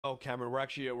Oh, Cameron,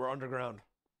 we're underground.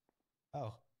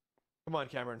 Oh. Come on,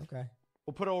 Cameron. Okay.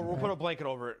 We'll put a blanket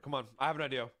over it. Come on, I have an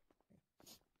idea.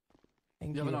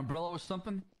 Thank you have an umbrella or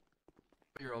something?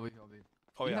 Here, Obi.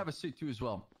 Oh, you yeah. have a suit too as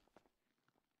well.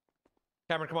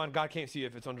 Cameron, come on. God can't see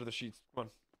if it's under the sheets. Come on.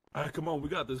 All right, come on. We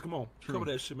got this. Come on. True. Cover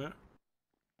that shit, man.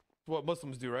 It's what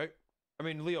Muslims do, right? I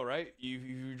mean, Leo, right?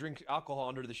 You drink alcohol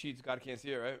under the sheets, God can't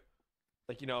see it, right?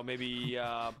 Like, you know, maybe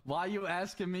Why are you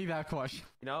asking me that question?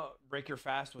 you know, break your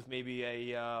fast with maybe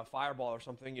a fireball or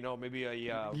something. You know, maybe a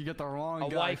You get the wrong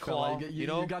guy, White fella. Claw, You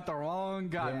know? You got the wrong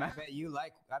guy, Yeah, man. I bet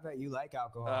you like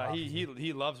alcohol.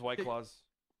 he loves White Claws.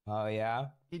 Oh yeah.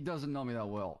 He doesn't know me that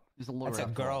well. He's a lawyer. That's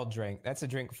a girl drink. That's a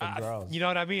drink for girls. You know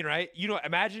what I mean, right? You know,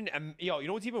 imagine, you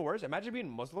know what's even worse? Imagine being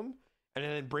Muslim and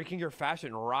then breaking your fast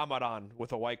in Ramadan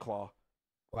with a White Claw.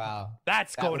 Wow.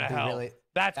 That's That going would to be hell. really-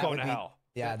 That's that going would to be- hell.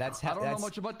 Yeah, that's. I don't know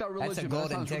much about that religion. That's a but that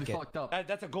golden sounds really ticket. fucked up.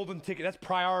 That's a golden ticket. That's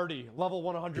priority. Level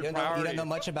 100 You priority. don't know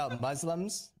much about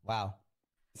Muslims? Wow.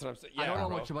 That's what I'm saying. I don't know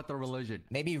bro. much about the religion.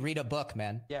 Maybe read a book,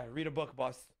 man. Yeah, read a book,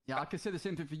 boss. Yeah, I could say the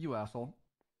same thing for you, asshole.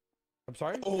 I'm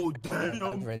sorry? Oh,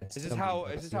 damn. Is this how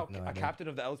a captain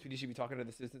of the LSPD should be talking to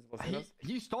the citizens of Los Angeles?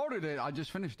 He started it. I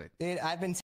just finished it. Dude, I've been